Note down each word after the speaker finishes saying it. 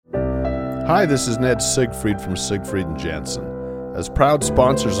Hi, this is Ned Siegfried from Siegfried and Jensen. As proud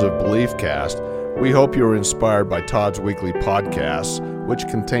sponsors of BeliefCast, we hope you are inspired by Todd's weekly podcasts, which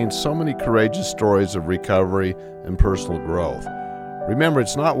contain so many courageous stories of recovery and personal growth. Remember,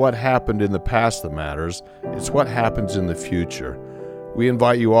 it's not what happened in the past that matters, it's what happens in the future. We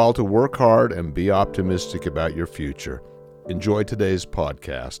invite you all to work hard and be optimistic about your future. Enjoy today's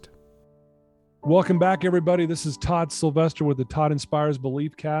podcast. Welcome back, everybody. This is Todd Sylvester with the Todd Inspires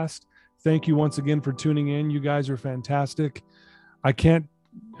BeliefCast. Thank you once again for tuning in. You guys are fantastic. I can't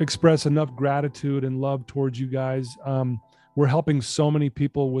express enough gratitude and love towards you guys. We're helping so many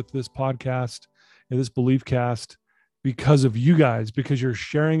people with this podcast and this BeliefCast because of you guys, because you're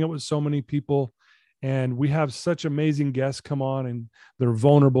sharing it with so many people. And we have such amazing guests come on and they're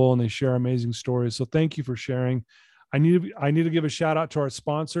vulnerable and they share amazing stories. So thank you for sharing. I need to give a shout out to our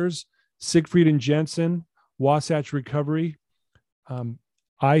sponsors, Siegfried and Jensen, Wasatch Recovery,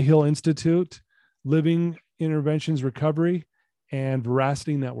 iHeal Institute, Living Interventions Recovery, and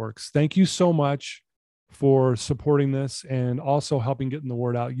Veracity Networks. Thank you so much for supporting this and also helping getting the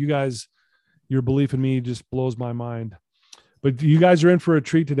word out. You guys, your belief in me just blows my mind. But you guys are in for a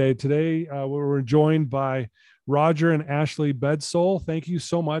treat today. Today, we're joined by Roger and Ashley Bedsole. Thank you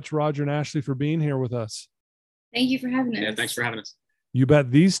so much, Roger and Ashley, for being here with us. Thank you for having us. Yeah, thanks for having us. You bet.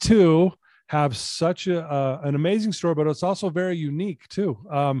 These two have such an amazing story, but it's also very unique too.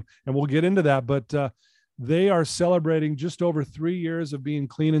 And we'll get into that, but they are celebrating just over 3 years of being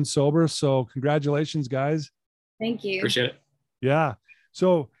clean and sober. So congratulations, guys. Thank you. Appreciate it. Yeah.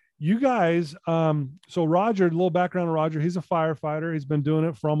 So you guys, so Roger, a little background on Roger. He's a firefighter. He's been doing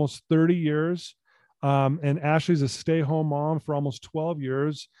it for almost 30 years. And Ashley's a stay-home mom for almost 12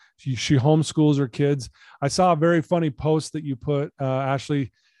 years. She homeschools her kids. I saw a very funny post that you put,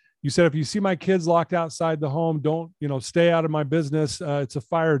 Ashley. You said, if you see my kids locked outside the home, don't, stay out of my business. It's a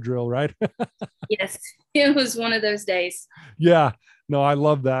fire drill, right? Yes, it was one of those days. Yeah, no, I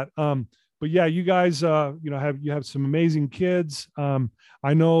love that. But yeah, you guys, have some amazing kids.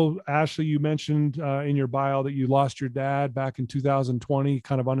 I know, Ashley, you mentioned in your bio that you lost your dad back in 2020,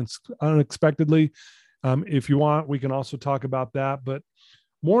 kind of unexpectedly. If you want, we can also talk about that. But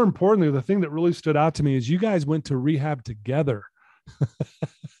more importantly, the thing that really stood out to me is you guys went to rehab together.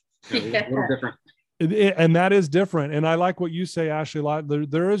 Yeah, a little different. And that is different. And I like what you say, Ashley, a lot.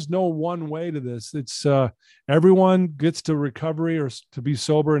 There is no one way to this. It's everyone gets to recovery or to be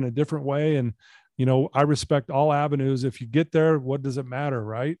sober in a different way. And, I respect all avenues. If you get there, what does it matter,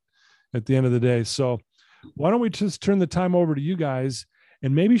 right? At the end of the day. So why don't we just turn the time over to you guys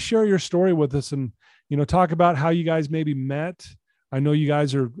and maybe share your story with us and, talk about how you guys maybe met. I know you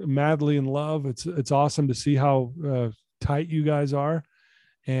guys are madly in love. It's awesome to see how tight you guys are.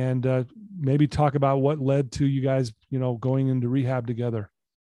 And maybe talk about what led to you guys, going into rehab together.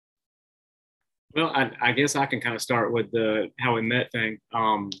 Well, I guess I can kind of start with the how we met thing.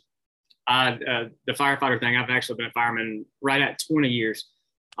 The firefighter thing, I've actually been a fireman right at 20 years.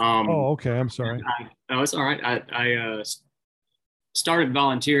 Okay. I'm sorry. It's all right. I started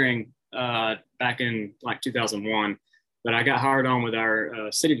volunteering back in like 2001, but I got hired on with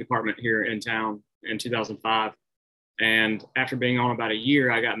our city department here in town in 2005. And after being on about a year,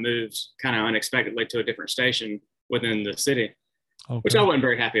 I got moved kind of unexpectedly to a different station within the city, which I wasn't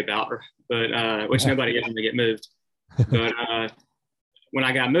very happy about, but which nobody is when they get moved. But when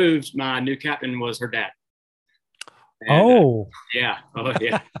I got moved, my new captain was her dad. And, yeah. Oh,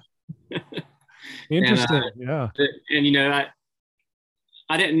 yeah. Interesting. Yeah. And,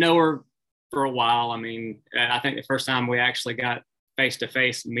 I didn't know her for a while. I mean, I think the first time we actually got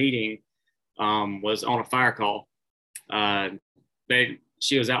face-to-face meeting was on a fire call.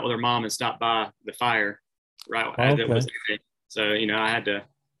 She was out with her mom and stopped by the fire as it was ending. So, I had to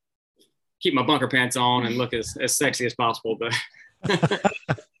keep my bunker pants on and look as sexy as possible. But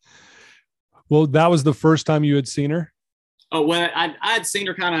well, that was the first time you had seen her? Oh, well, I had seen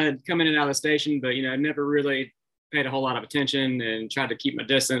her kind of come in and out of the station, but, never really paid a whole lot of attention and tried to keep my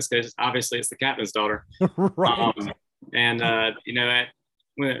distance because obviously it's the captain's daughter. Right. When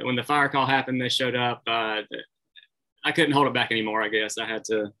the fire call happened, they showed up. I couldn't hold it back anymore, I guess. I had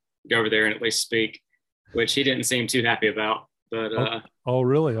to go over there and at least speak, which he didn't seem too happy about. But oh,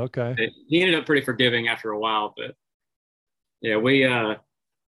 really? Okay. He ended up pretty forgiving after a while. But yeah,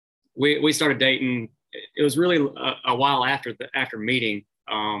 we started dating. It was really a while after meeting.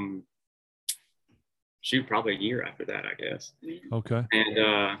 Probably a year after that, I guess. Okay.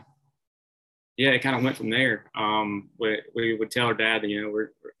 And yeah, it kind of went from there. We would tell our dad that,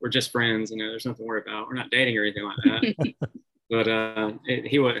 we're just friends, there's nothing to worry about. We're not dating or anything like that. But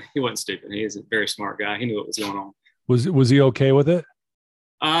he wasn't stupid. He was a very smart guy. He knew what was going on. Was he okay with it?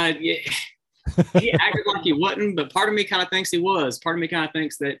 Yeah, he acted like he wasn't, but part of me kind of thinks he was. Part of me kind of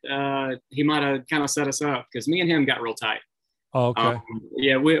thinks that he might have kind of set us up because me and him got real tight. Oh, okay.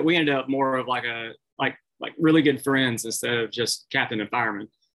 Yeah, we ended up more of like really good friends instead of just captain and fireman.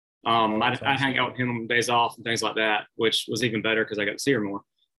 I'd hang out with him on days off and things like that, which was even better because I got to see her more.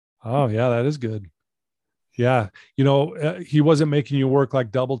 Oh, yeah, that is good. Yeah. You know, he wasn't making you work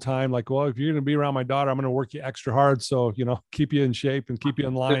like double time. Like, well, if you're going to be around my daughter, I'm going to work you extra hard. So, you know, keep you in shape and keep you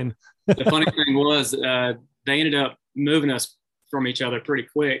in line. The funny thing was they ended up moving us from each other pretty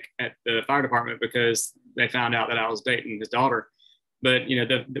quick at the fire department because they found out that I was dating his daughter. But, you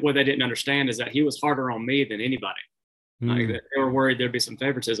know, what they didn't understand is that he was harder on me than anybody. Like, they were worried there'd be some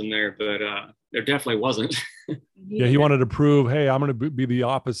favoritism there, but there definitely wasn't. Yeah, he wanted to prove, hey, I'm going to be the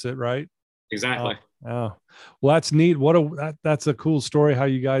opposite, right? Exactly. Oh, well, that's neat. That's a cool story how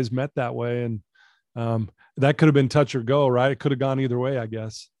you guys met that way, and that could have been touch or go, right? It could have gone either way, I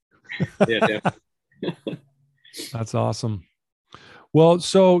guess. Yeah, definitely. That's awesome. Well,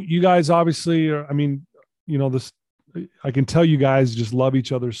 so you guys obviously are, I mean, you know, I can tell you guys just love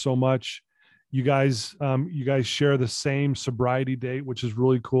each other so much. You guys share the same sobriety date, which is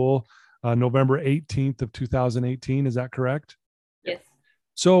really cool. November 18th of 2018. Is that correct? Yes.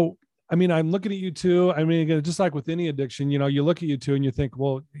 So, I mean, I'm looking at you two. I mean, again, just like with any addiction, you know, you look at you two and you think,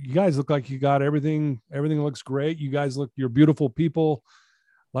 well, you guys look like you got everything. Everything looks great. You guys you're beautiful people.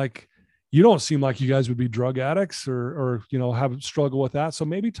 Like, you don't seem like you guys would be drug addicts or, you know, have struggle with that. So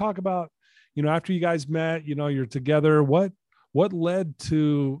maybe talk about, you know, after you guys met, you know, you're together, what led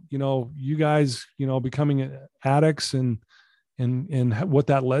to, you know, you guys, you know, becoming addicts and what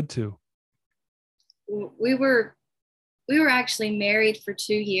that led to? We were actually married for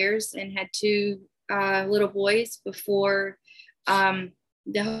 2 years and had 2 little boys before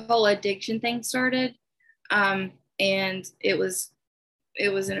the whole addiction thing started. And it was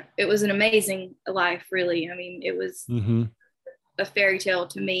an amazing life, really. I mean, it was a fairy tale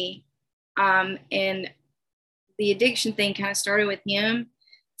to me. And the addiction thing kind of started with him.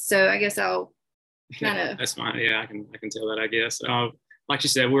 So I guess I'll kind of. That's fine. Yeah, I can tell that, I guess. Like you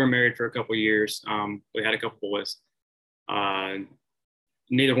said, we were married for a couple of years. We had a couple boys.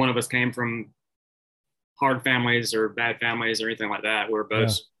 Neither one of us came from hard families or bad families or anything like that. We were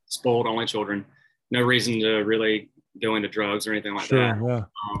both spoiled only children. No reason to really go into drugs or anything like that. Yeah.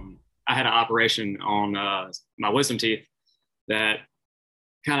 I had an operation on my wisdom teeth that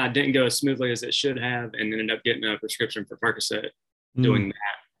kind of didn't go as smoothly as it should have, and ended up getting a prescription for Percocet,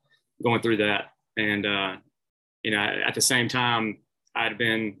 going through that. And, you know, at the same time, I'd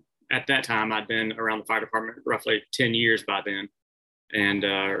been around the fire department roughly 10 years by then, and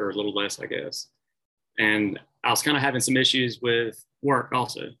or a little less, I guess. And I was kind of having some issues with work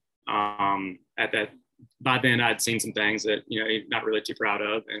also. By then I'd seen some things that, you know, you're not really too proud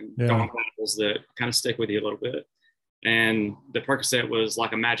of, and going battles that kind of stick with you a little bit. And the Percocet was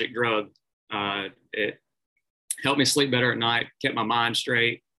like a magic drug. It helped me sleep better at night, kept my mind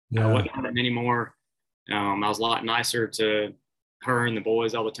straight. I wasn't hurting anymore. I was a lot nicer to her and the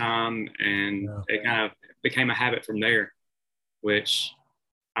boys all the time. And it kind of became a habit from there, which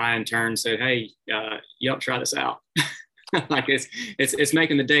I in turn said, hey, you ought to try this out. Like it's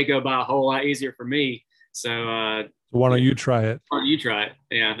making the day go by a whole lot easier for me. So why don't you try it? Why don't you try it?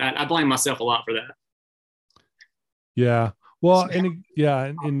 Yeah, I blame myself a lot for that. Yeah. Well, and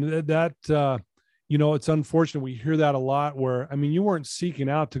that, you know, it's unfortunate. We hear that a lot where, I mean, you weren't seeking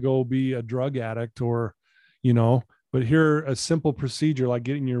out to go be a drug addict or, you know, but here a simple procedure like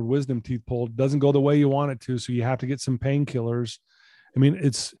getting your wisdom teeth pulled doesn't go the way you want it to. So you have to get some painkillers. I mean,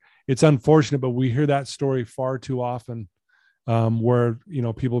 it's unfortunate, but we hear that story far too often, where, you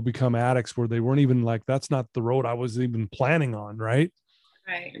know, people become addicts where they weren't even like, that's not the road I was even planning on. Right.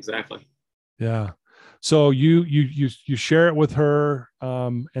 Right. Exactly. Yeah. So you share it with her,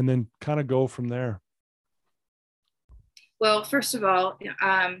 and then kind of go from there. Well, first of all,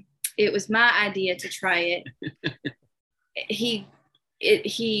 it was my idea to try it. He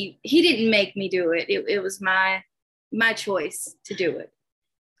didn't make me do it. It was my choice to do it.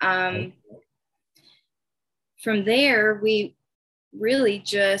 From there, we really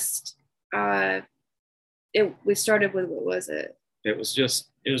just we started with, what was it? It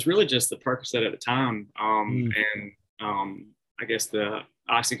was really just the Percocet at the time, and I guess the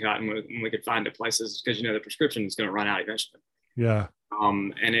Oxycontin when we could find it places, because, you know, the prescription is going to run out eventually. Yeah.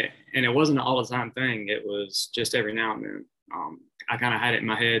 Um, And it wasn't an all the time thing. It was just every now and then. I kind of had it in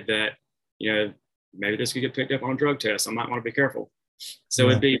my head that, you know, maybe this could get picked up on a drug test. I might want to be careful. So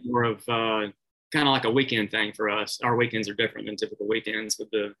it'd be more of kind of like a weekend thing for us. Our weekends are different than typical weekends with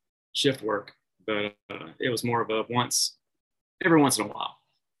the shift work, but it was more of a every once in a while.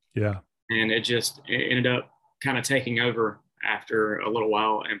 Yeah. And it ended up kind of taking over after a little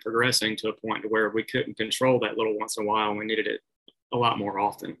while and progressing to a point to where we couldn't control that little once in a while, and we needed it a lot more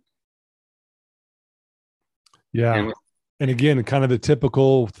often. Yeah. And again, kind of the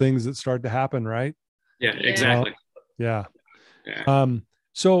typical things that start to happen, right? Yeah, exactly. Yeah.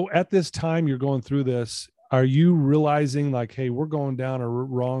 So at this time you're going through this, are you realizing like, hey, we're going down a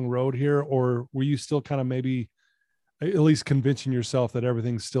wrong road here? Or were you still kind of maybe at least convincing yourself that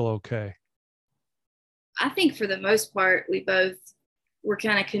everything's still okay? I think for the most part, we both were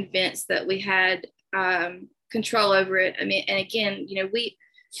kind of convinced that we had control over it. I mean, and again, we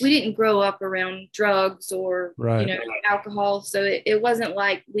didn't grow up around drugs or, right. Alcohol. So it wasn't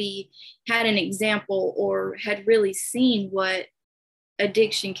like we had an example or had really seen what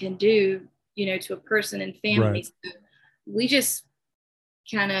addiction can do, to a person and family. Right. So we just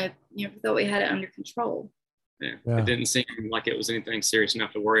kind of, thought we had it under control. Yeah. It didn't seem like it was anything serious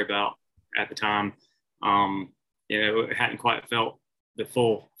enough to worry about at the time. It hadn't quite felt the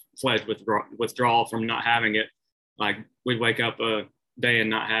full-fledged withdrawal from not having it. Like we'd wake up a day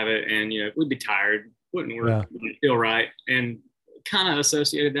and not have it, and we'd be tired, wouldn't feel right, and kind of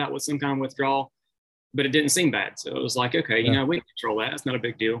associated that with some kind of withdrawal, but it didn't seem bad. So it was like, okay, we can control that. It's not a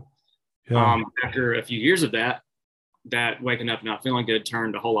big deal. Yeah. After a few years of that waking up not feeling good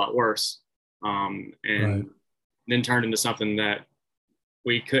turned a whole lot worse, and then turned into something that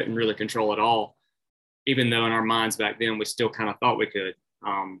we couldn't really control at all, even though in our minds back then we still kind of thought we could.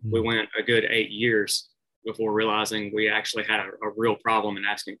 We went a good 8 years before realizing we actually had a real problem and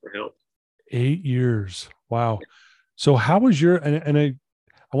asking for help. 8 years. Wow. So how was I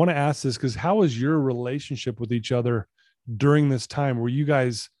want to ask this because how was your relationship with each other during this time? Were you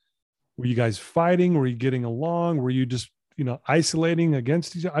guys fighting? Were you getting along? Were you just, isolating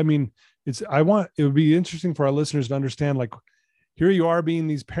against each other? I mean, it would be interesting for our listeners to understand, like, here you are being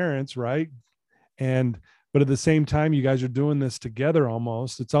these parents, right? But at the same time, you guys are doing this together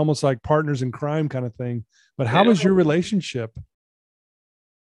almost. It's almost like partners in crime kind of thing. But how was your relationship?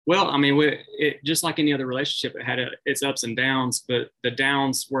 Well, I mean, it just like any other relationship, it had its ups and downs, but the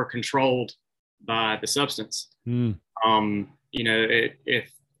downs were controlled by the substance. If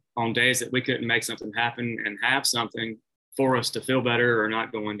on days that we couldn't make something happen and have something for us to feel better or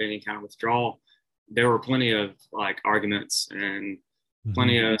not go into any kind of withdrawal, there were plenty of like arguments and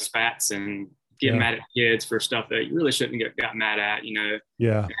plenty of spats and getting mad at kids for stuff that you really shouldn't got mad at,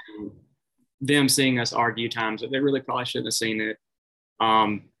 Yeah. And them seeing us argue times that they really probably shouldn't have seen it.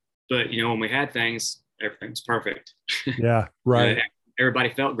 But when we had things, everything's perfect. Yeah. Right.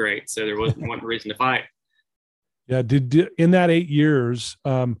 Everybody felt great. So there wasn't a reason to fight. Yeah. Did in that 8 years,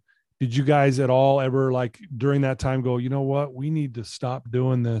 did you guys at all ever, like during that time, go, you know what, we need to stop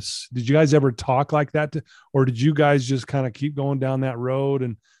doing this? Did you guys ever talk like that or did you guys just kind of keep going down that road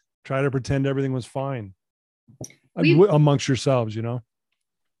and try to pretend everything was fine amongst yourselves,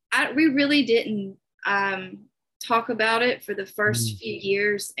 we really didn't talk about it for the first few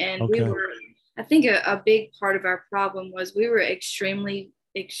years. And I think a big part of our problem was we were extremely,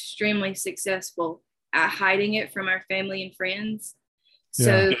 extremely successful at hiding it from our family and friends.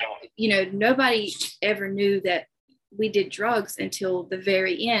 So, nobody ever knew that we did drugs until the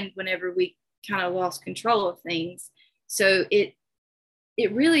very end, whenever we kind of lost control of things. So it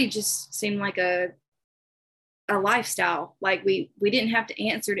really just seemed like a lifestyle. Like we didn't have to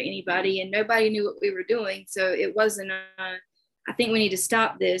answer to anybody and nobody knew what we were doing. So it wasn't, I think we need to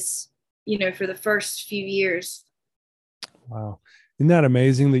stop this, for the first few years. Wow. Isn't that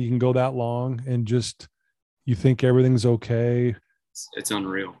amazing that you can go that long and just, you think everything's okay? It's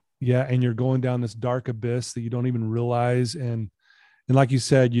unreal. Yeah. And you're going down this dark abyss that you don't even realize. And like you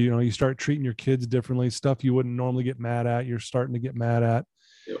said, you start treating your kids differently, stuff you wouldn't normally get mad at, you're starting to get mad at.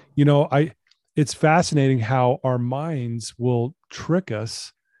 Yep. It's fascinating how our minds will trick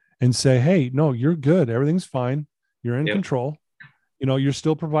us and say, hey, no, you're good. Everything's fine. You're in control. You're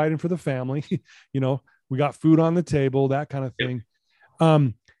still providing for the family. We got food on the table, that kind of thing.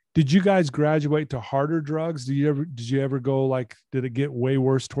 Did you guys graduate to harder drugs? Did you ever go like, did it get way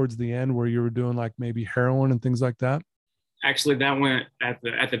worse towards the end where you were doing like maybe heroin and things like that? Actually, that went at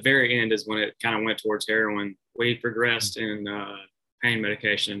the very end is when it kind of went towards heroin. We progressed in pain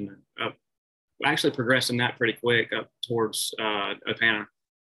medication. Actually progressed in that pretty quick up towards Opana.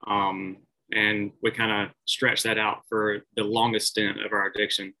 And we kind of stretched that out for the longest stint of our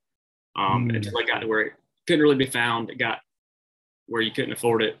addiction until it got to where it couldn't really be found. It got where you couldn't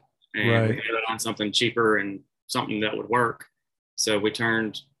afford it, and we had it on something cheaper and something that would work. So we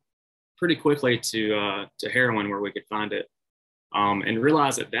turned pretty quickly to heroin where we could find it, and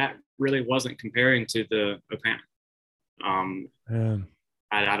realized that really wasn't comparing to the Opana.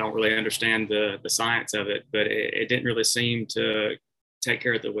 I don't really understand the science of it, but it didn't really seem to take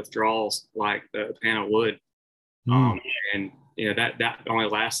care of the withdrawals like the panel would. And that only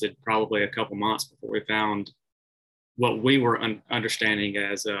lasted probably a couple months before we found what we were understanding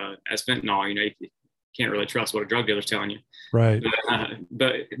as fentanyl. You can't really trust what a drug dealer's telling you, right?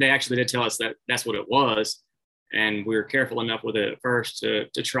 But they actually did tell us that that's what it was, and we were careful enough with it at first to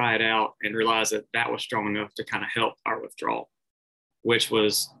try it out and realize that was strong enough to kind of help our withdrawal, which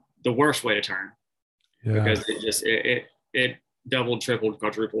was the worst way to turn, because it doubled, tripled,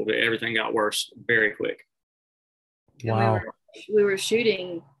 quadrupled. Everything got worse very quick. Wow. We were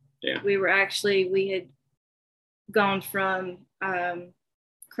shooting. Yeah. We had gone from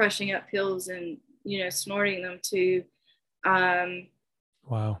crushing up pills and snorting them to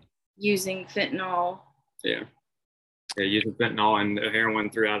wow, using fentanyl. Yeah, using fentanyl and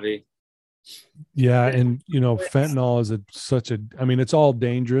heroin through IV. Yeah, and fentanyl is it's all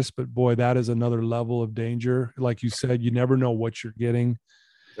dangerous, but boy, that is another level of danger. Like you said, you never know what you're getting.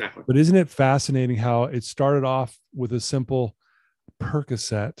 Exactly. But isn't it fascinating how it started off with a simple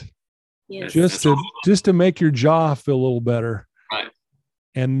Percocet, yes, just to make your jaw feel a little better, right?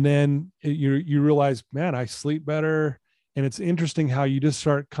 And then you realize, man, I sleep better. And it's interesting how you just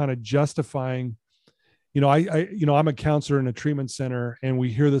start kind of justifying. I'm a counselor in a treatment center, and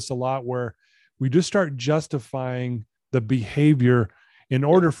we hear this a lot where we just start justifying the behavior in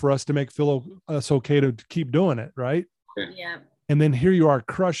order for us to feel us okay to keep doing it, right? Yeah. And then here you are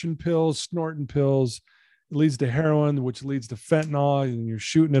crushing pills, snorting pills. It leads to heroin, which leads to fentanyl, and you're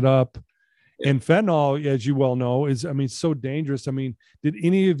shooting it up. Yeah. And fentanyl, as you well know, is so dangerous. Did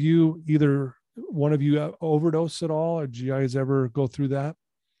any of you, either one of you, overdose at all? Or did you guys ever go through that?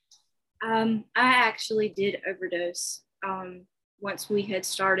 I actually did overdose once we had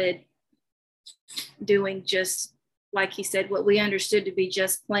started doing, just like he said, what we understood to be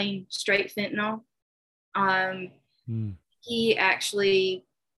just plain straight fentanyl. He actually...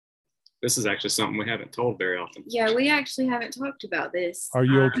 This is actually something we haven't told very often. Yeah, we actually haven't talked about this. Are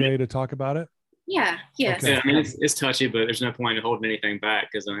you okay to talk about it? Yeah, yes. Okay. Yeah, it's touchy, but there's no point in holding anything back,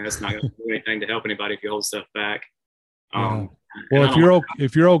 because that's not going to do anything to help anybody if you hold stuff back. Well,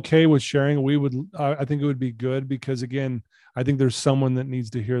 if you're okay with sharing, I think it would be good, because again, I think there's someone that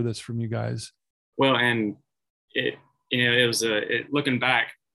needs to hear this from you guys. Well, and looking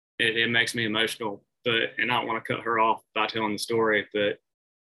back, it makes me emotional, and I don't want to cut her off by telling the story, but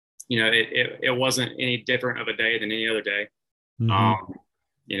it wasn't any different of a day than any other day. Mm-hmm.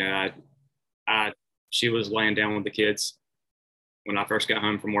 She was laying down with the kids when I first got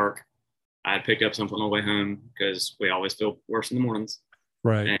home from work. I had picked up something on the way home, because we always feel worse in the mornings.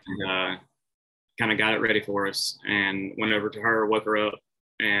 Right. And kind of got it ready for us, and went over to her, woke her up,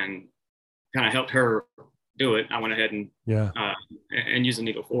 and kind of helped her do it. I went ahead and used the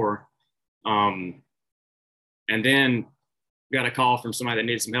needle for her. And then got a call from somebody that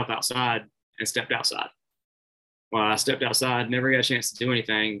needed some help outside, and stepped outside. Well, I stepped outside, never got a chance to do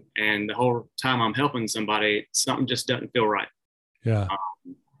anything. And the whole time I'm helping somebody, something just doesn't feel right. Yeah.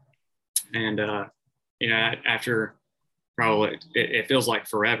 After probably, it feels like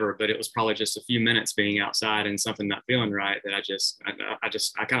forever, but it was probably just a few minutes being outside and something not feeling right, that I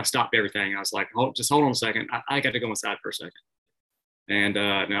kind of stopped everything. I was like, hold on a second. I got to go inside for a second. And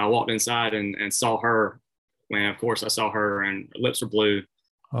I walked inside and saw her. When, of course, I saw her, and her lips were blue.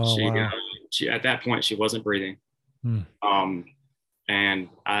 Oh, wow. She at that point, she wasn't breathing. And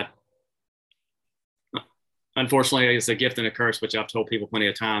unfortunately, it's a gift and a curse, which I've told people plenty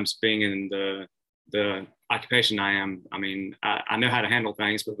of times, being in the occupation I am. I know how to handle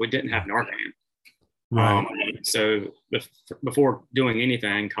things, but we didn't have Narcan. Right. So before doing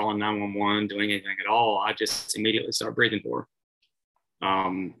anything, calling 911, doing anything at all, I just immediately started breathing for her.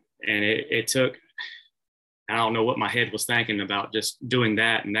 And it took, I don't know what my head was thinking about just doing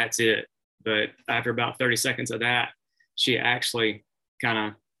that, and that's it. But after about 30 seconds of that, she actually kind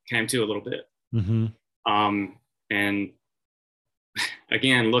of came to a little bit. Mm-hmm. And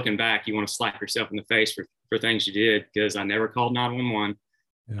again, looking back, you want to slap yourself in the face for things you did, because I never called 911.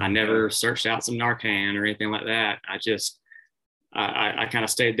 I never searched out some Narcan or anything like that. I kind of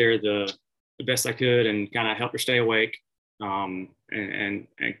stayed there the best I could, and kind of helped her stay awake. And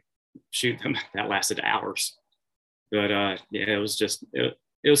shoot, them that lasted hours. But it was just, it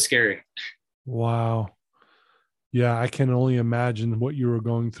was scary. Wow. Yeah, I can only imagine what you were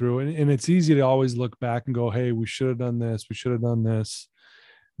going through. And it's easy to always look back and go, hey, we should have done this. We should have done this.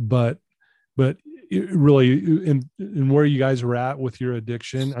 But it really, in where you guys were at with your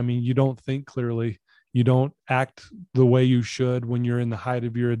addiction, you don't think clearly. You don't act the way you should when you're in the height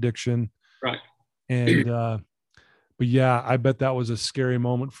of your addiction. Right. And, but yeah, I bet that was a scary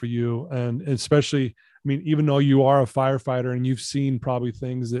moment for you. And especially, I mean, even though you are a firefighter and you've seen probably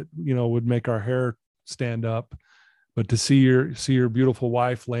things that, would make our hair stand up, but to see your beautiful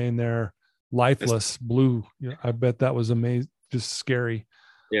wife laying there lifeless, blue, I bet that was amazing, just scary.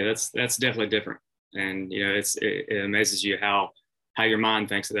 Yeah, that's definitely different. And, it amazes you how your mind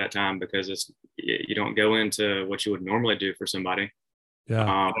thinks at that time, because you don't go into what you would normally do for somebody.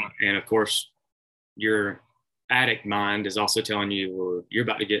 Yeah. And of course, your addict mind is also telling you, well, you're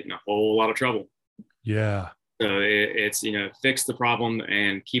about to get in a whole lot of trouble. Yeah. So it's, fix the problem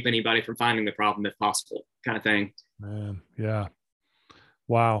and keep anybody from finding the problem if possible, kind of thing. Man. Yeah.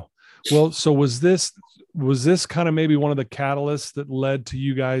 Wow. Well, so was this kind of maybe one of the catalysts that led to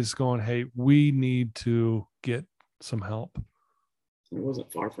you guys going, hey, we need to get some help? It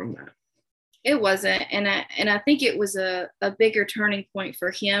wasn't far from that. It wasn't. And I think it was a bigger turning point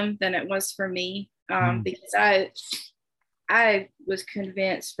for him than it was for me. Because I was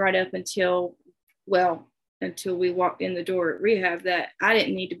convinced right up until we walked in the door at rehab that I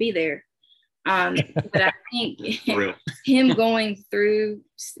didn't need to be there. But I think him going through,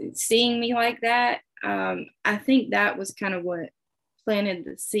 seeing me like that, I think that was kind of what planted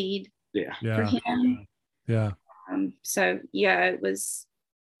the seed for him. Yeah. So yeah, it was,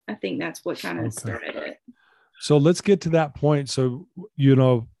 I think that's what kind of started it. So let's get to that point. So,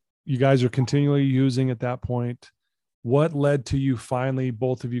 you guys are continually using at that point. What led to you finally,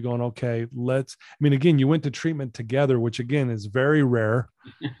 both of you going, okay, again, you went to treatment together, which again is very rare.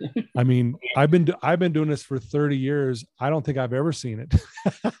 I mean, I've been doing this for 30 years. I don't think I've ever seen it.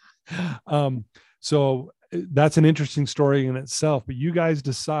 So that's an interesting story in itself, but you guys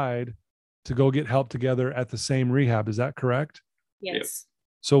decide to go get help together at the same rehab. Is that correct? Yes. Yep.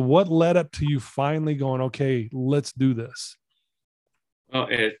 So what led up to you finally going, okay, let's do this? Well,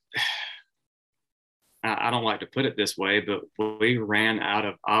 I don't like to put it this way, but we ran out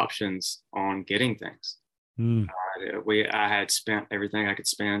of options on getting things. I had spent everything I could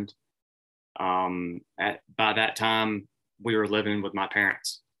spend. By that time, we were living with my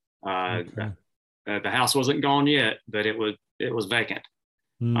parents. The house wasn't gone yet, but it was vacant.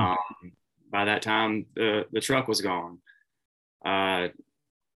 By that time, the truck was gone.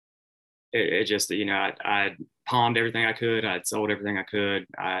 It just, I pawned everything I could. I'd sold everything I could.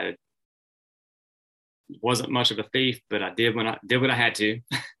 I wasn't much of a thief, but I did what I had to.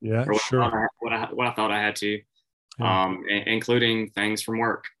 Yeah, sure. What I thought I had to, including things from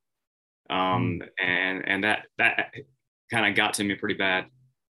work. And that kind of got to me pretty bad.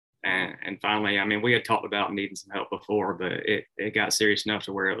 And finally, I mean, we had talked about needing some help before, but it got serious enough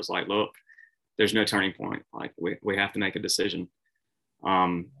to where it was like, look, there's no turning point. Like we have to make a decision.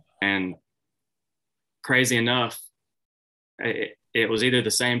 And crazy enough, it was either the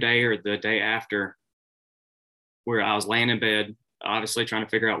same day or the day after, where I was laying in bed, obviously trying to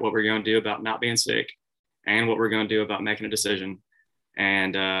figure out what we're going to do about not being sick and what we're going to do about making a decision.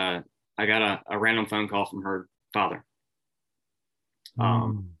 And I got a random phone call from her father,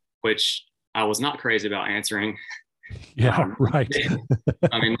 which I was not crazy about answering. Yeah, right.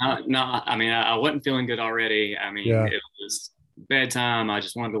 I wasn't feeling good already. I mean, It was bedtime. I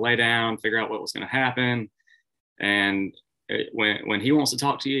just wanted to lay down, figure out what was going to happen. And when he wants to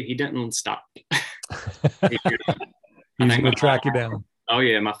talk to you, he doesn't stop. He's going to track you down. Oh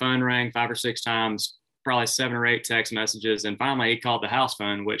yeah. My phone rang 5 or 6 times, probably 7 or 8 text messages. And finally he called the house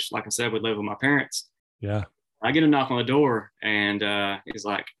phone, which, like I said, would live with my parents. Yeah. I get a knock on the door, and he's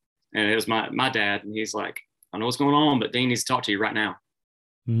like, and it was my dad. And he's like, I know what's going on, but Dean needs to talk to you right now.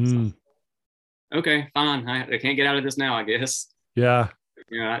 So, okay, fine. I can't get out of this now, I guess. Yeah.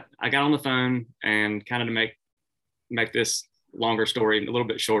 I got on the phone, and kind of to make this longer story a little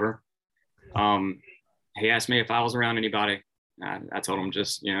bit shorter. He asked me if I was around anybody. I told him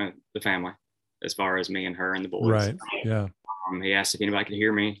just, the family, as far as me and her and the boys. Right. Yeah. He asked if anybody could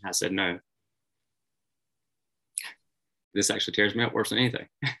hear me. I said no. This actually tears me up worse than anything.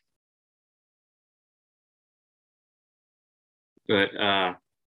 But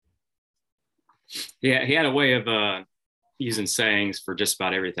he had a way of using sayings for just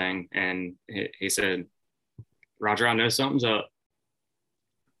about everything. And he said, Roger, I know something's up.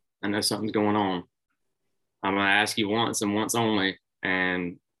 I know something's going on. I'm going to ask you once and once only.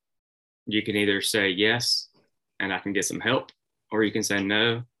 And you can either say yes, and I can get some help, or you can say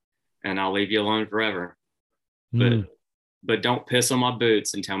no, and I'll leave you alone forever. But don't piss on my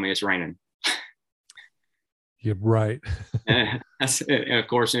boots and tell me it's raining. You're right. And of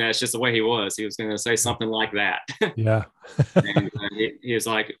course, it's just the way he was. He was going to say something like that. Yeah. And he was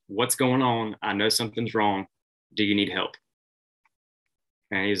like, what's going on? I know something's wrong. Do you need help?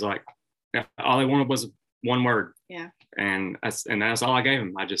 And he's like, all I wanted was one word. Yeah. And that's all I gave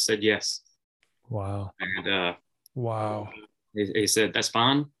him. I just said yes. Wow. And Wow. he said, that's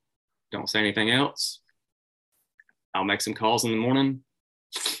fine. Don't say anything else. I'll make some calls in the morning.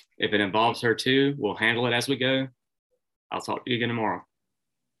 If it involves her too, we'll handle it as we go. I'll talk to you again tomorrow.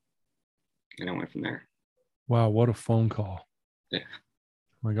 And I went from there. Wow. What a phone call. Yeah.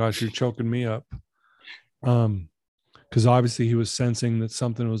 Oh my gosh, you're choking me up. Because obviously he was sensing that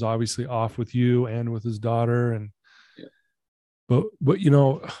something was obviously off with you and with his daughter. And, yeah. but you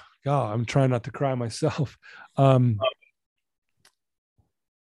know, God, I'm trying not to cry myself. I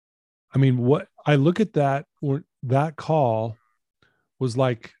mean, what I look at that call was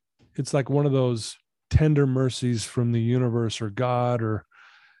like, it's like one of those tender mercies from the universe or God, or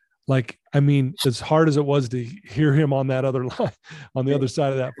like, I mean, as hard as it was to hear him on that other line, on the other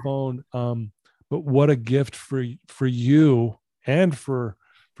side of that phone. But what a gift for you and for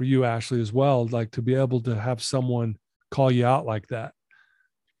you, Ashley, as well. Like to be able to have someone call you out like that.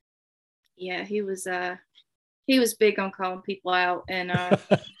 Yeah, he was big on calling people out, and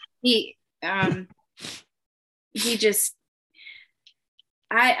he just,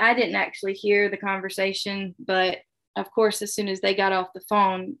 I didn't actually hear the conversation, but of course, as soon as they got off the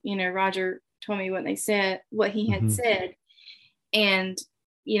phone, you know, Roger told me what he had said. And,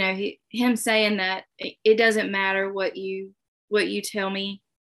 you know, him saying that it doesn't matter what you tell me.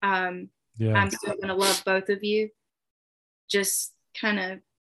 I'm still going to love both of you. Just kind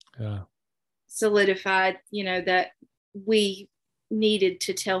of solidified, you know, that we needed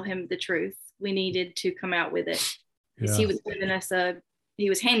to tell him the truth. We needed to come out with it. Because he was giving us he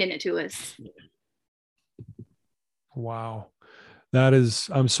was handing it to us. Wow.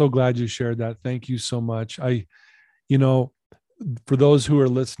 I'm so glad you shared that. Thank you so much. You know, for those who are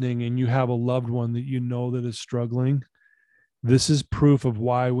listening and you have a loved one that you know that is struggling, this is proof of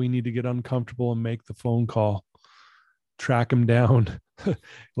why we need to get uncomfortable and make the phone call, track him down.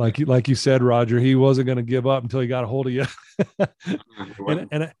 like you said, Roger, he wasn't going to give up until he got a hold of you.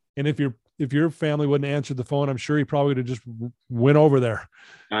 and if your family wouldn't answer the phone, I'm sure he probably would have just went over there.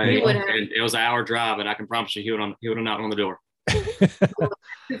 It was an hour drive, and I can promise you he would have knocked on the door.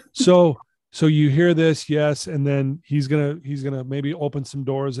 So you hear this, yes, and then he's gonna maybe open some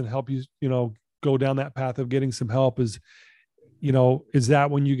doors and help you, you know, go down that path of getting some help. Is that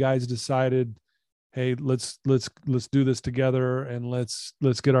when you guys decided, hey, let's do this together and let's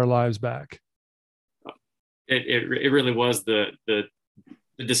get our lives back? It really was the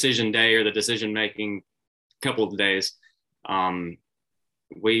decision day, or the decision making couple of days.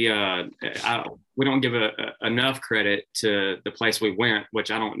 We don't give enough credit to the place we went,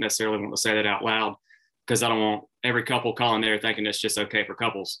 which I don't necessarily want to say that out loud, because I don't want every couple calling there thinking it's just okay for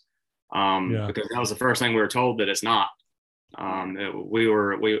couples. Because that was the first thing we were told, that it's not.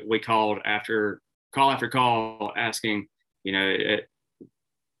 We called after call asking, you know,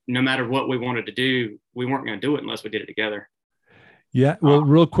 no matter what we wanted to do, we weren't going to do it unless we did it together. Yeah. Well,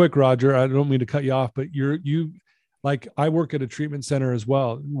 real quick, Roger, I don't mean to cut you off, but you like, I work at a treatment center as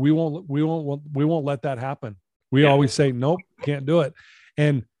well. We won't let that happen. We always say, nope, can't do it.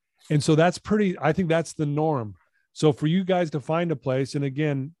 And so I think that's the norm. So for you guys to find a place, and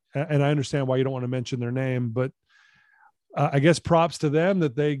again, and I understand why you don't want to mention their name, but I guess props to them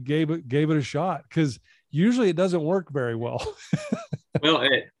that they gave it a shot, because usually it doesn't work very well. Well,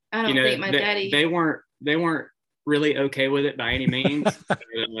 I don't think my daddy. They weren't really okay with it by any means.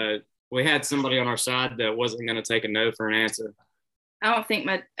 We had somebody on our side that wasn't going to take a no for an answer. I don't think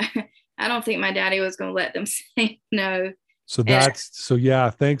my daddy was going to let them say no. So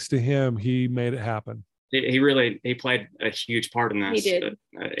thanks to him, he made it happen. He played a huge part in this. He did.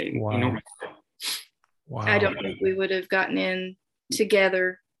 Wow. Wow. I don't think we would have gotten in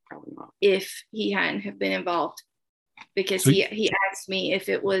together if he hadn't have been involved, because he asked me if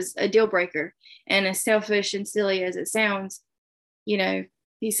it was a deal breaker, and as selfish and silly as it sounds, you know,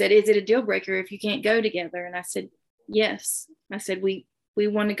 he said, is it a deal breaker if you can't go together? And I said, yes. I said, we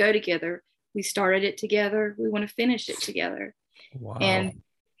want to go together. We started it together. We want to finish it together. Wow. And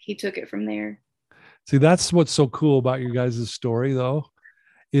he took it from there. See, that's what's so cool about your guys' story, though,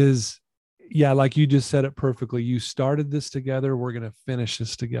 is, like you just said it perfectly. You started this together. We're going to finish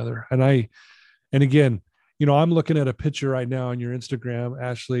this together. And again, you know, I'm looking at a picture right now on your Instagram,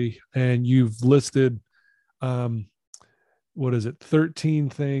 Ashley, and you've listed, what is it? 13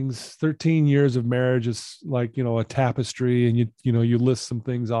 things, 13 years of marriage is like, you know, a tapestry, and you list some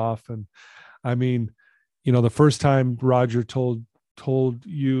things off. And I mean, you know, the first time Roger told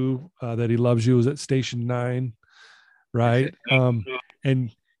you that he loves you was at Station 9, right?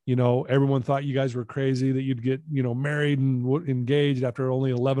 And you know, everyone thought you guys were crazy that you'd get, you know, married and engaged after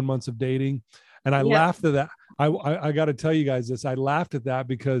only 11 months of dating. And I laughed at that. I got to tell you guys this. I laughed at that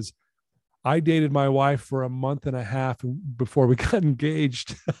because I dated my wife for a month and a half before we got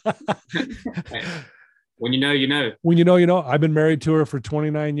engaged. When you know, you know. When you know, you know. I've been married to her for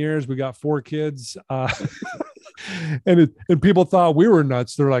 29 years. We got 4 kids. And people thought we were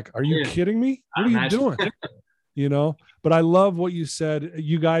nuts. They're like, "Are you kidding me? What are you doing?" You know. But I love what you said.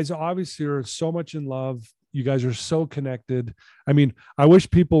 You guys obviously are so much in love. You guys are so connected. I mean, I wish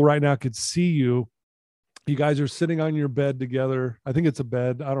people right now could see you. You guys are sitting on your bed together. I think it's a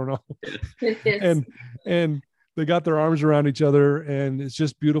bed. I don't know. And they got their arms around each other, and it's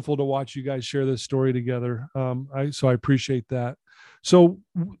just beautiful to watch you guys share this story together. So I appreciate that. So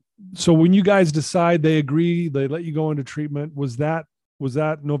when you guys decide, they agree, they let you go into treatment. Was that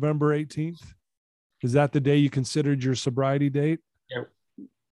November 18th? Is that the day you considered your sobriety date? Yeah.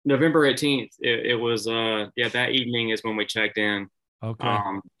 November 18th. It was, that evening is when we checked in. Okay.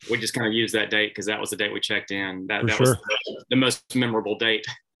 We just kind of used that date because that was the date we checked in. That sure. was the most memorable date.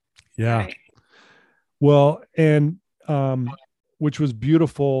 Yeah. Right. Well, and which was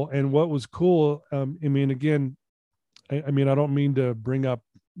beautiful. And what was cool, I mean, again, I don't mean to bring up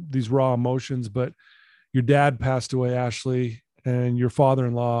these raw emotions, but your dad passed away, Ashley, and your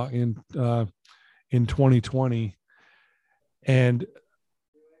father-in-law in 2020. And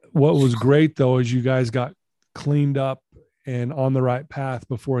what was great though is you guys got cleaned up and on the right path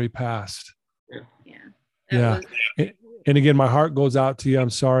before he passed. Yeah. And again, my heart goes out to you.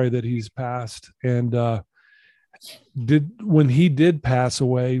 I'm sorry that he's passed. And when he did pass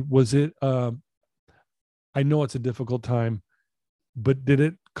away, was it, I know it's a difficult time, but did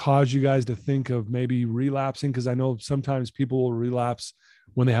it cause you guys to think of maybe relapsing? Because I know sometimes people will relapse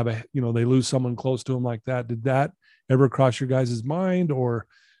when they have they lose someone close to them like that. Did that ever cross your guys' mind, or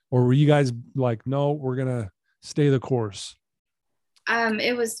were you guys like, no, we're going to stay the course?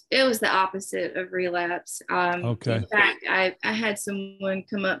 It was the opposite of relapse. Okay. In fact, I had someone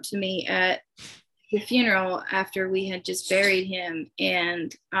come up to me at the funeral after we had just buried him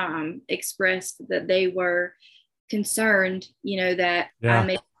and expressed that they were concerned, that I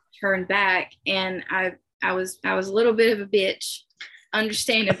may turn back. And I was a little bit of a bitch,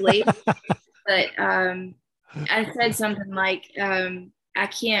 understandably, but I said something like, I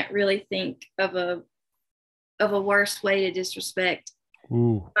can't really think of a worse way to disrespect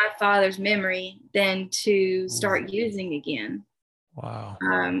my father's memory than to start using again. Wow.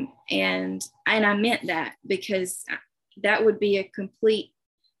 And I meant that, because that would be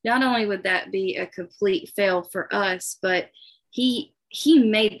not only would that be a complete fail for us, but he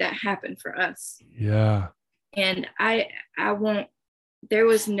made that happen for us. Yeah. And I won't, there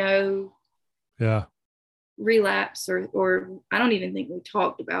was no relapse or I don't even think we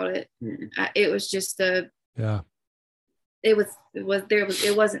talked about it. It was just it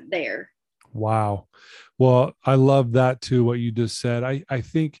wasn't there. Wow. Well, I love that too, what you just said. I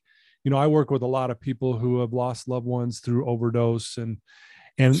think, I work with a lot of people who have lost loved ones through overdose, and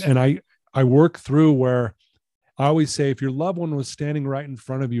I work through where I always say, if your loved one was standing right in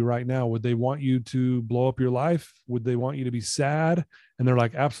front of you right now, would they want you to blow up your life? Would they want you to be sad? And they're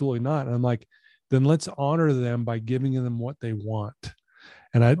like, absolutely not. And I'm like, then let's honor them by giving them what they want.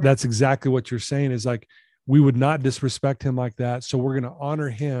 And that's exactly what you're saying, is like, we would not disrespect him like that. So we're going to honor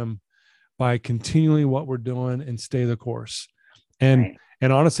him by continuing what we're doing and stay the course. And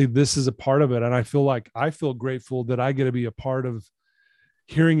honestly, this is a part of it. And I feel grateful that I get to be a part of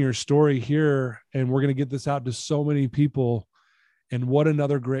hearing your story here. And we're going to get this out to so many people. And what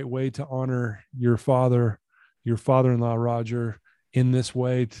another great way to honor your father-in-law, Roger, in this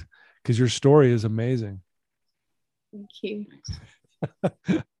way, because your story is amazing. Thank you.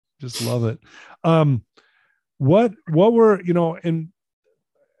 Just love it. What were, and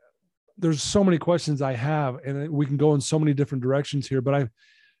there's so many questions I have, and we can go in so many different directions here, but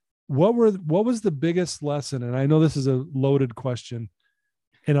what was the biggest lesson? And I know this is a loaded question,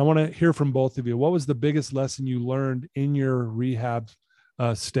 and I want to hear from both of you. What was the biggest lesson you learned in your rehab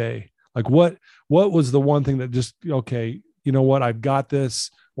stay? Like what was the one thing that just, okay, you know what, I've got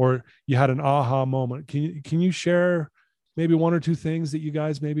this, or you had an aha moment? Can you share maybe one or two things that you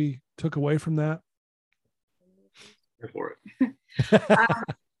guys maybe took away from that? Go for it.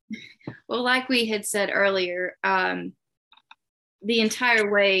 Well, like we had said earlier, the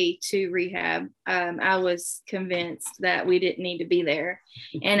entire way to rehab, I was convinced that we didn't need to be there.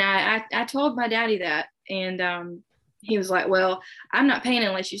 And I told my daddy that, and he was like, well, I'm not paying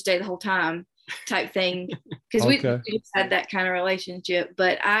unless you stay the whole time, type thing. Because we just had that kind of relationship.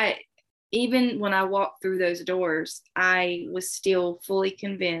 But even when I walked through those doors, I was still fully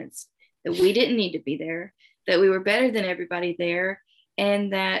convinced that we didn't need to be there, that we were better than everybody there,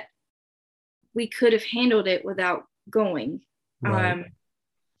 and that we could have handled it without going. Right.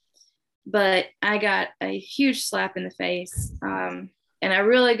 But I got a huge slap in the face. And I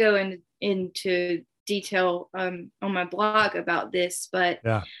really go into detail on my blog about this, but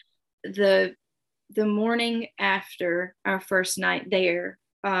Yeah. the morning after our first night there,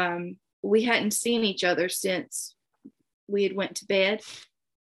 we hadn't seen each other since we had went to bed.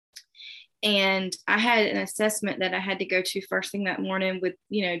 And I had an assessment that I had to go to first thing that morning with,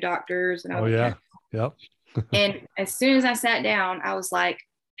 doctors and all that. Yeah. Yep. And as soon as I sat down, I was like,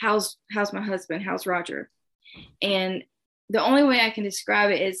 how's my husband? How's Roger? And the only way I can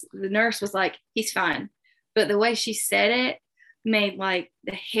describe it is the nurse was like, he's fine. But the way she said it made like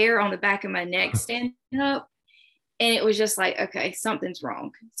the hair on the back of my neck stand up. And it was just like, okay, something's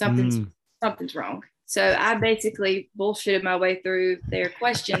wrong. Something's wrong. So I basically bullshitted my way through their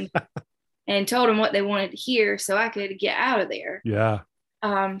questions and told them what they wanted to hear so I could get out of there. Yeah.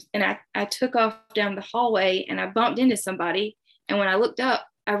 And I took off down the hallway and I bumped into somebody. And when I looked up,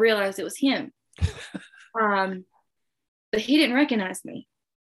 I realized it was him. But he didn't recognize me.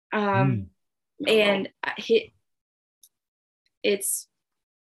 And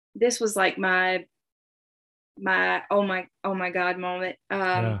this was like my oh my God moment.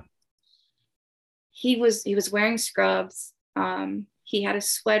 He was wearing scrubs. He had a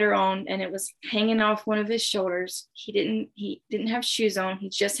sweater on and it was hanging off one of his shoulders. He didn't have shoes on. He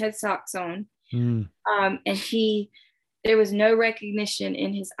just had socks on. And there was no recognition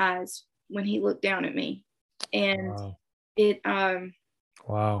in his eyes when he looked down at me. And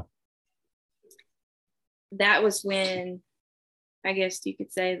wow. That was when, I guess you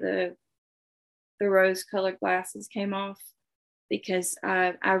could say, the rose colored glasses came off, because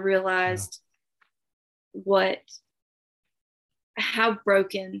I realized how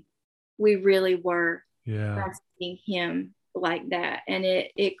broken we really were by seeing him like that. And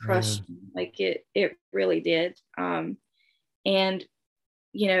it crushed me. Like it really did. And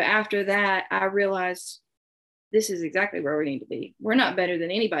after that, I realized this is exactly where we need to be. We're not better than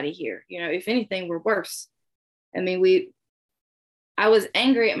anybody here. If anything, we're worse. I mean, I was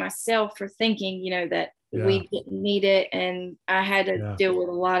angry at myself for thinking, that we didn't need it. And I had to deal with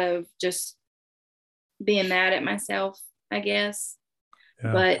a lot of just being mad at myself, I guess.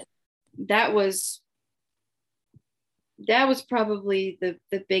 Yeah. But that was probably the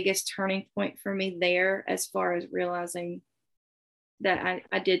biggest turning point for me there, as far as realizing that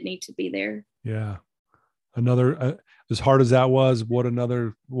I did need to be there. Yeah. Another, as hard as that was, what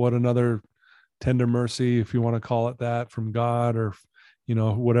another tender mercy, if you want to call it that, from God, or,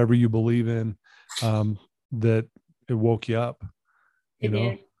 whatever you believe in, that it woke you up,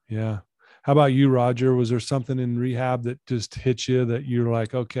 Did. Yeah. How about you, Roger? Was there something in rehab that just hit you that you're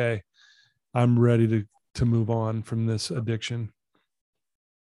like, okay, I'm ready to move on from this addiction?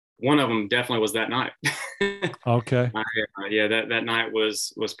 One of them definitely was that night. Okay. That night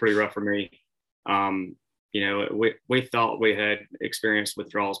was pretty rough for me. We thought we had experienced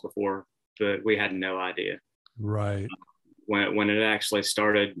withdrawals before, but we had no idea. Right. When it actually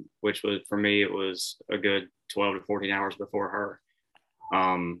started, which was, for me, it was a good 12 to 14 hours before her.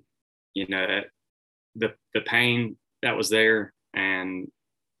 The pain that was there, and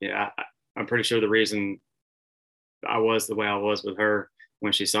I'm pretty sure the reason I was the way I was with her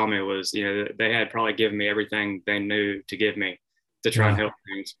when she saw me was, they had probably given me everything they knew to give me to try and help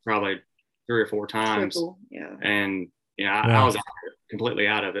things, probably 3 or 4 times. Yeah. And I was completely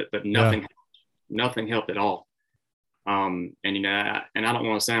out of it, but nothing helped at all. And I don't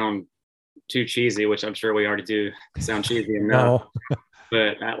want to sound too cheesy, which I'm sure we already do sound cheesy enough. No.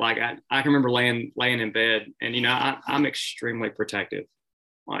 But I can remember laying in bed, and I'm extremely protective,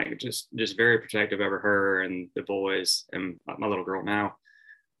 like just very protective over her and the boys and my little girl now.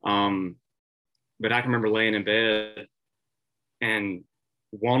 But I can remember laying in bed and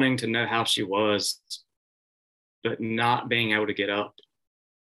wanting to know how she was, but not being able to get up,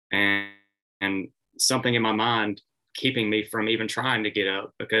 and something in my mind keeping me from even trying to get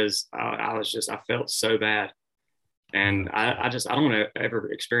up, because I felt so bad. And I don't want to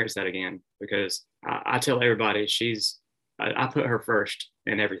ever experience that again, because I tell everybody I put her first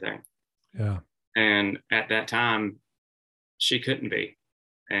in everything. Yeah. And at that time, she couldn't be.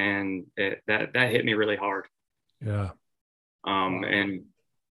 And that hit me really hard. Yeah. And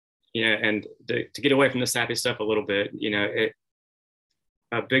to get away from the sappy stuff a little bit,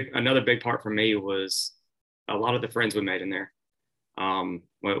 another big part for me was a lot of the friends we made in there.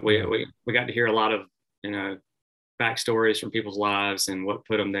 We got to hear a lot of, backstories from people's lives and what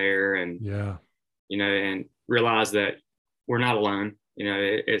put them there, and and realize that we're not alone.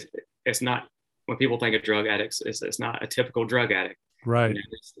 It's not, when people think of drug addicts, it's not a typical drug addict. Right.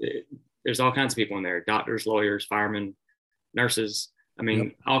 there's all kinds of people in there, doctors, lawyers, firemen, nurses. I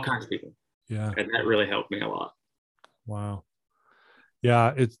mean, all kinds of people. Yeah. And that really helped me a lot. Wow.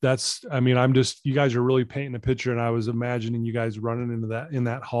 Yeah. You guys are really painting a picture, and I was imagining you guys running in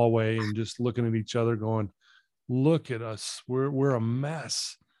that hallway and just looking at each other going, look at us. We're a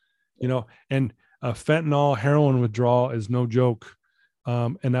mess, and fentanyl, heroin withdrawal is no joke.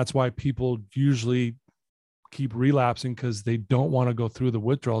 And that's why people usually keep relapsing, because they don't want to go through the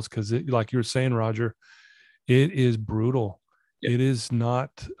withdrawals, because like you were saying, Roger, it is brutal. Yep. It is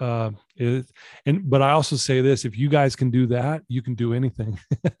not but I also say this: if you guys can do that, you can do anything.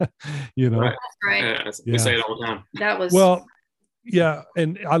 Right. That's right. We say it all the time. That was yeah.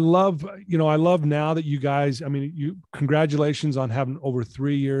 And I love now that you guys, congratulations on having over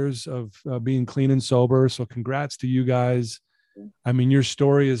 3 years of being clean and sober. So congrats to you guys. Your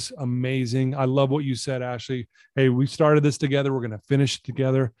story is amazing. I love what you said, Ashley. Hey, we started this together. We're going to finish it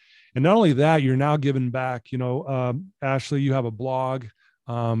together. And not only that, you're now giving back. Ashley, you have a blog.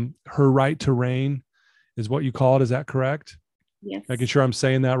 Her Right to Reign is what you call it. Is that correct? Yes. Making sure I'm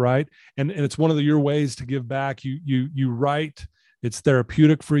saying that right. And it's one of your ways to give back. You write. It's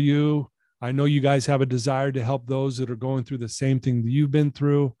therapeutic for you. I know you guys have a desire to help those that are going through the same thing that you've been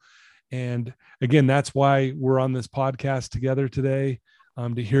through. And again, that's why we're on this podcast together today,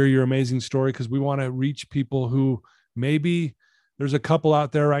 to hear your amazing story, because we want to reach people who maybe there's a couple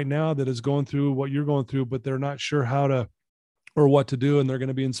out there right now that is going through what you're going through, but they're not sure how to or what to do. And they're going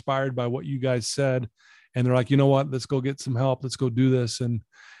to be inspired by what you guys said. And they're like, you know what, let's go get some help. Let's go do this.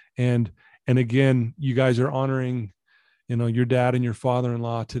 And again, you guys are honoring, your dad and your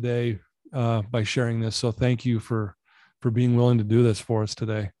father-in-law today by sharing this. So thank you for being willing to do this for us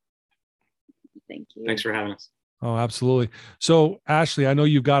today. Thank you. Thanks for having us. Oh, absolutely. So Ashley, I know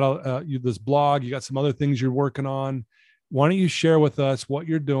you've got this blog, you got some other things you're working on. Why don't you share with us what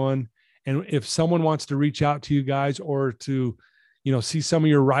you're doing? And if someone wants to reach out to you guys, or to, see some of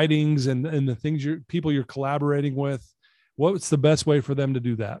your writings and the things people you're collaborating with, what's the best way for them to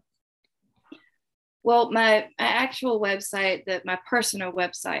do that? Well, my actual website, my personal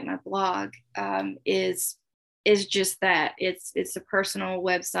website, my blog, is just that. It's a personal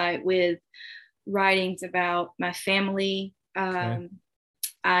website with writings about my family. Okay.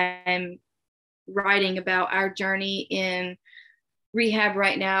 I'm writing about our journey in rehab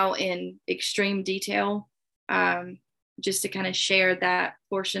right now in extreme detail, just to kind of share that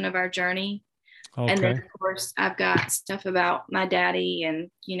portion of our journey. Okay. And then, of course, I've got stuff about my daddy and,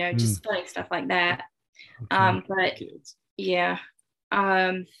 just funny stuff like that. Okay. But yeah,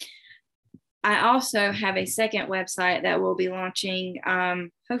 I also have a second website that will be launching,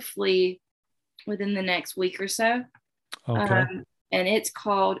 hopefully within the next week or so. Okay. And it's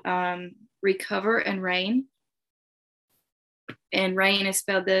called Recover and Reign. And Reign is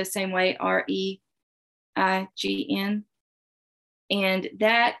spelled the same way, REIGN. And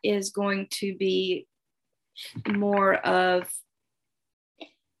that is going to be more of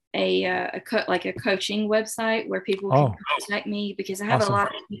a coaching website where people can contact me, because I have a lot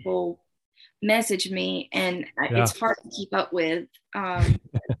of people message me and it's hard to keep up with.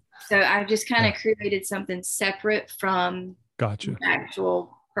 So I've just kind of created something separate from the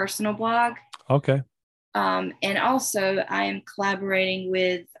actual personal blog. Okay. And also I am collaborating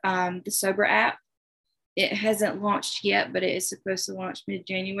with the Sober app. It hasn't launched yet, but it is supposed to launch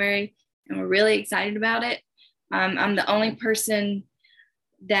mid-January, and we're really excited about it. I'm the only person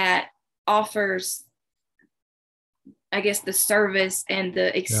that offers, I guess, the service and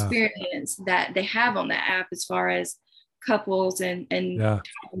the experience that they have on that app, as far as couples and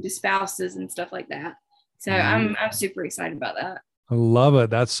talking to spouses and stuff like that. So I'm super excited about that. I love it.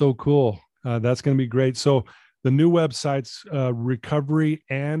 That's so cool. That's going to be great. So the new website's Recovery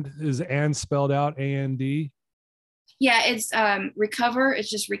is and spelled out AND? Yeah, it's Recover. It's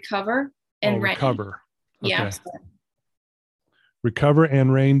just Recover and Reign. Recover. Okay. Yeah.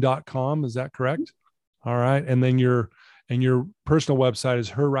 recoverandreign.com. Is that correct? All right. And then your personal website is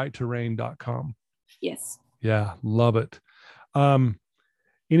herrighttoreign.com. Yes. Yeah. Love it.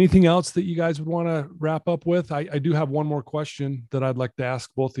 Anything else that you guys would want to wrap up with? I do have one more question that I'd like to ask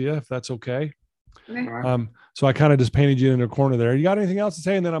both of you, if that's okay. Okay. So I kind of just painted you in a corner there. You got anything else to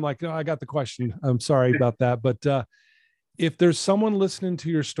say? And then I'm like, no, I got the question. I'm sorry about that. But if there's someone listening to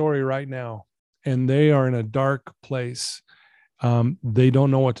your story right now and they are in a dark place, they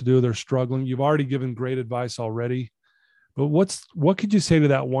don't know what to do, they're struggling. You've already given great advice already. But what could you say to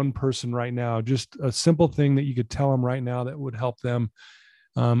that one person right now? Just a simple thing that you could tell them right now that would help them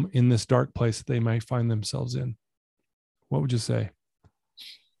in this dark place that they might find themselves in. What would you say?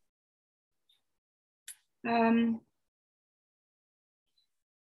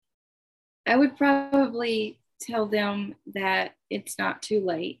 I would probably tell them that it's not too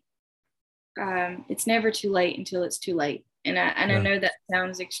late. It's never too late until it's too late. And I know that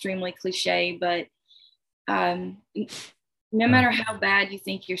sounds extremely cliche, but no matter how bad you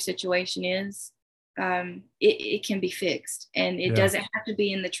think your situation is, it can be fixed. And it doesn't have to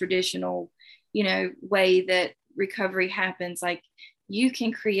be in the traditional, way that recovery happens. Like, you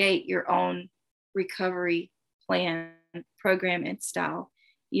can create your own recovery plan, program, and style.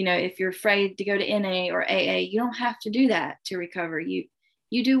 If you're afraid to go to NA or AA, you don't have to do that to recover. You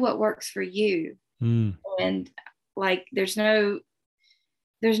do what works for you. And like, there's no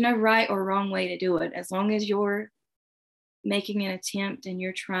right or wrong way to do it. As long as you're making an attempt and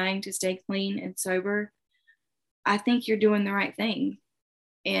you're trying to stay clean and sober, I think you're doing the right thing.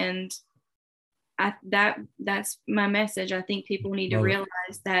 And that's my message. I think people need to realize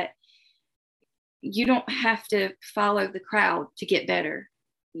that you don't have to follow the crowd to get better.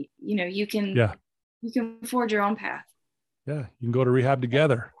 You can forge your own path. Yeah, you can go to rehab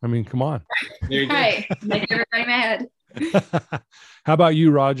together. I mean, come on. Right. Make everybody mad. How about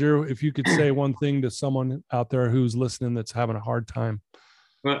you, Roger? If you could say one thing to someone out there who's listening that's having a hard time.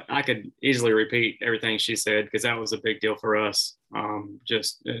 Well, I could easily repeat everything she said, because that was a big deal for us.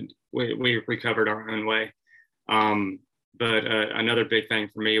 We recovered our own way. But another big thing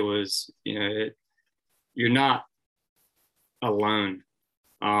for me was, you're not alone.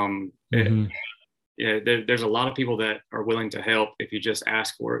 There's a lot of people that are willing to help if you just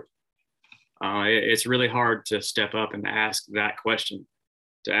ask for it. It's really hard to step up and ask that question,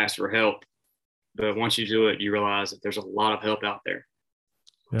 to ask for help. But once you do it, you realize that there's a lot of help out there.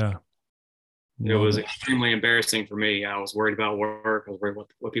 Yeah. It was extremely embarrassing for me. I was worried about work. I was worried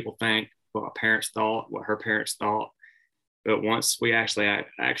what people think, what my parents thought, what her parents thought. But once we actually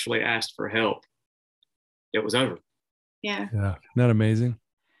asked for help, it was over. Yeah. Yeah. Isn't that amazing?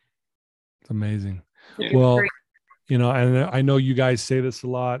 It's amazing. Yeah. Well, and I know you guys say this a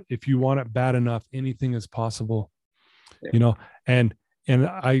lot. If you want it bad enough, anything is possible. Yeah. And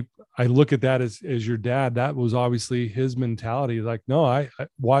I look at that as your dad. That was obviously his mentality. Like, no, I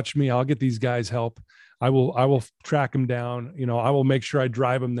watch me. I'll get these guys help. I will track them down. I will make sure I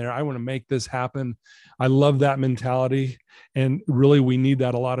drive them there. I want to make this happen. I love that mentality. And really, we need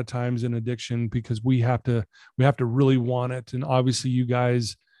that a lot of times in addiction, because we have to really want it. And obviously you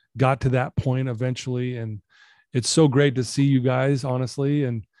guys got to that point eventually. And it's so great to see you guys, honestly,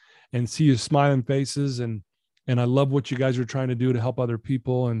 and see your smiling faces. And I love what you guys are trying to do to help other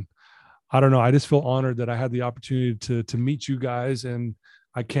people. And I don't know, I just feel honored that I had the opportunity to meet you guys. And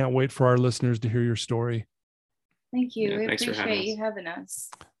I can't wait for our listeners to hear your story. Thank you. Yeah, we thanks for appreciate you having us.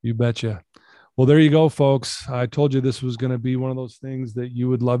 You betcha. Well, there you go, folks. I told you this was going to be one of those things that you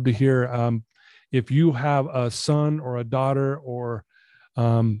would love to hear. If you have a son or a daughter or,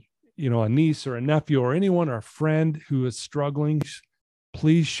 a niece or a nephew or anyone or a friend who is struggling,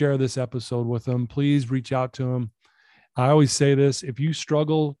 please share this episode with them. Please reach out to them. I always say this: if you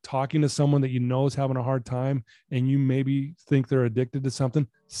struggle talking to someone that you know is having a hard time and you maybe think they're addicted to something,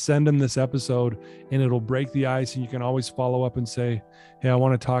 send them this episode and it'll break the ice, and you can always follow up and say, hey, I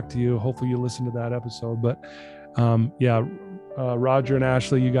want to talk to you. Hopefully you listen to that episode. But Roger and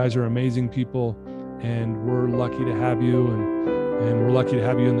Ashley, you guys are amazing people, and we're lucky to have you, and we're lucky to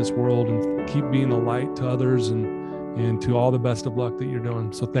have you in this world, and keep being a light to others, and to all the best of luck that you're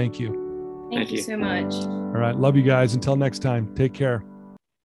doing. So thank you. Thank you so much. All right. Love you guys. Until next time, take care.